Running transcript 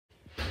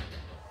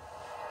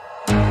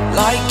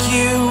like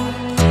you.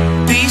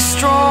 Be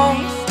strong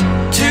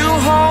to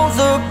hold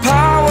the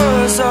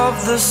powers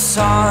of the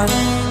sun.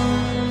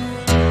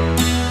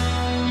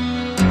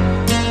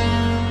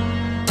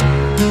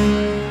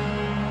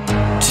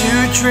 To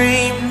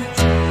dream,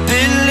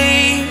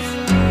 believe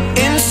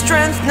in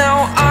strength.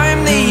 Now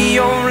I'm the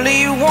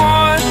only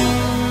one,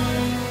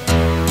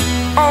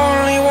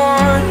 only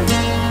one.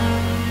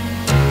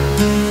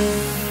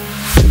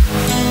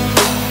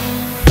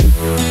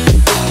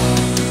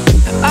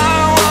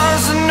 I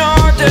was an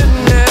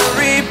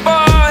ordinary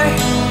boy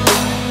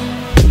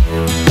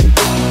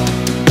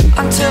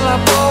until I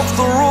broke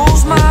the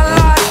rules. My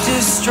life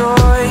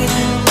destroyed,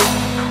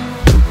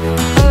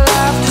 a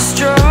life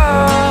destroyed.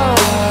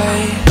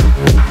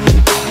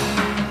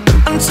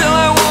 Until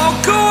I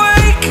walk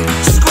awake,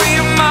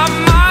 scream my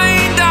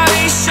mind,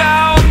 I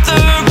shout,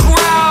 the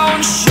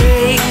ground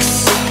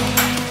shakes.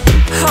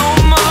 How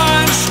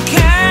much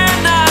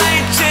can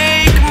I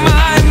take?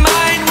 My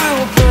mind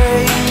will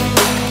break.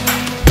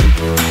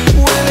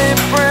 Will it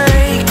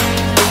break?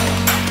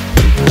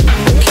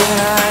 Can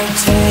I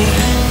take?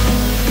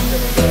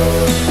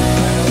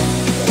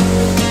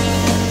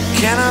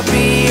 Can I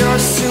be your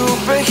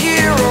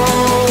superhero?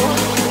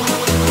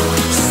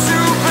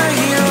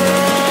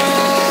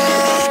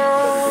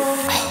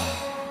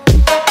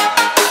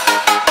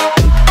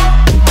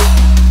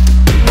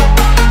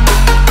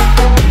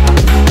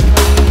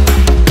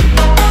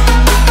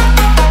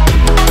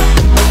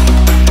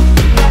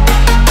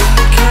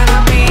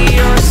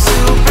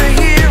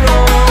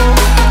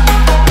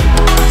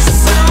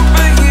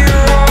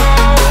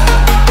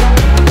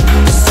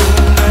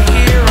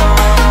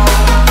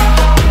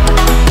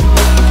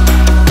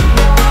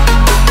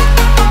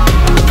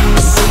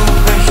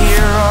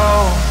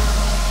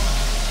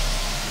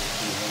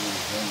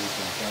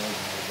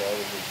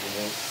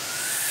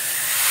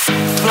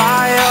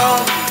 Fly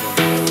up,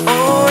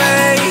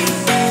 away.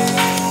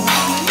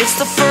 It's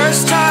the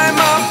first time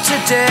of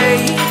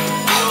today.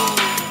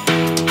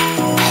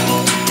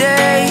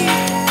 Today.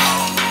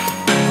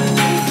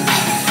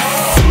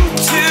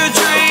 To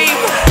dream,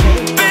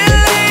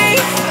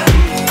 believe.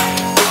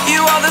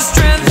 You are the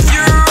strength,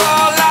 you're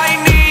all I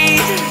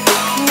need.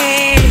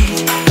 Need.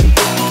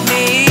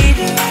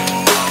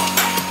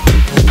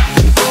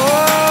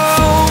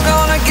 Oh,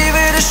 gonna give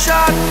it a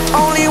shot.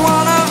 Only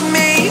one of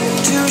me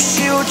to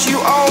shield you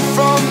all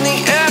from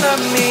the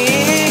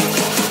enemy.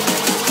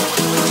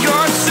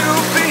 You're a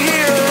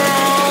superhero.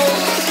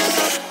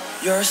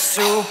 You're a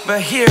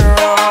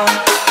superhero.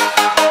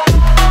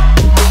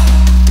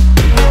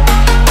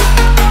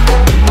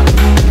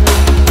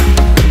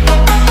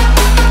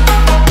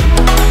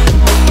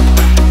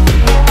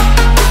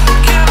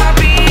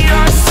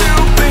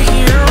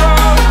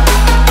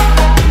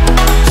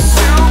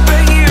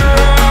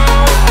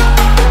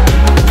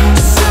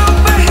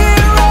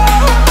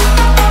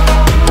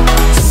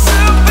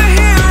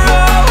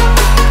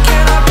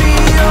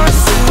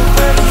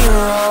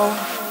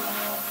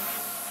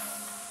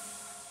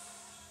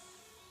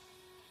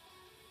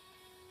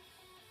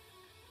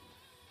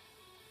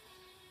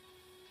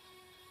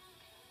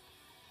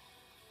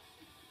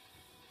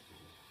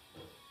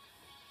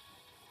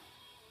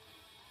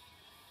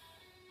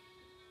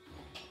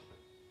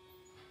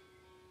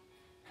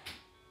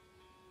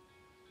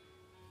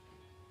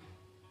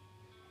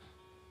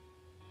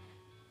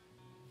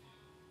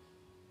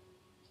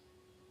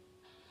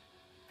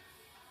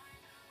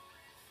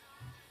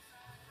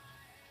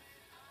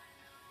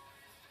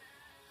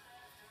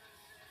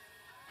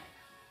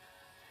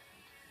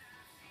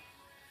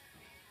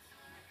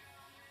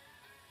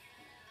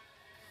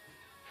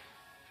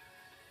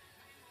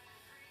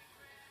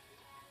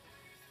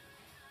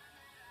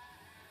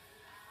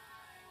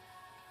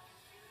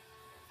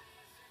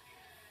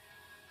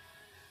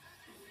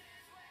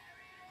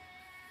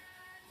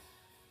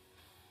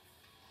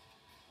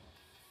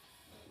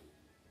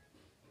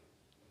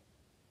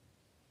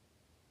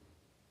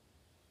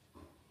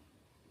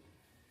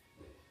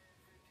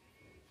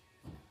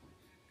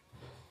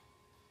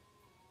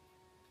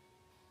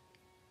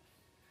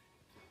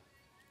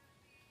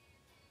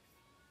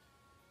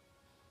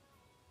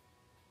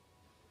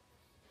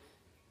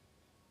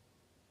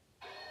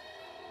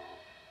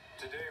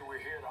 Today we're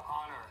here to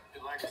honor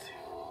your legacy.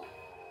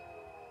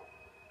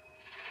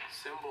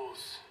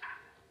 Symbols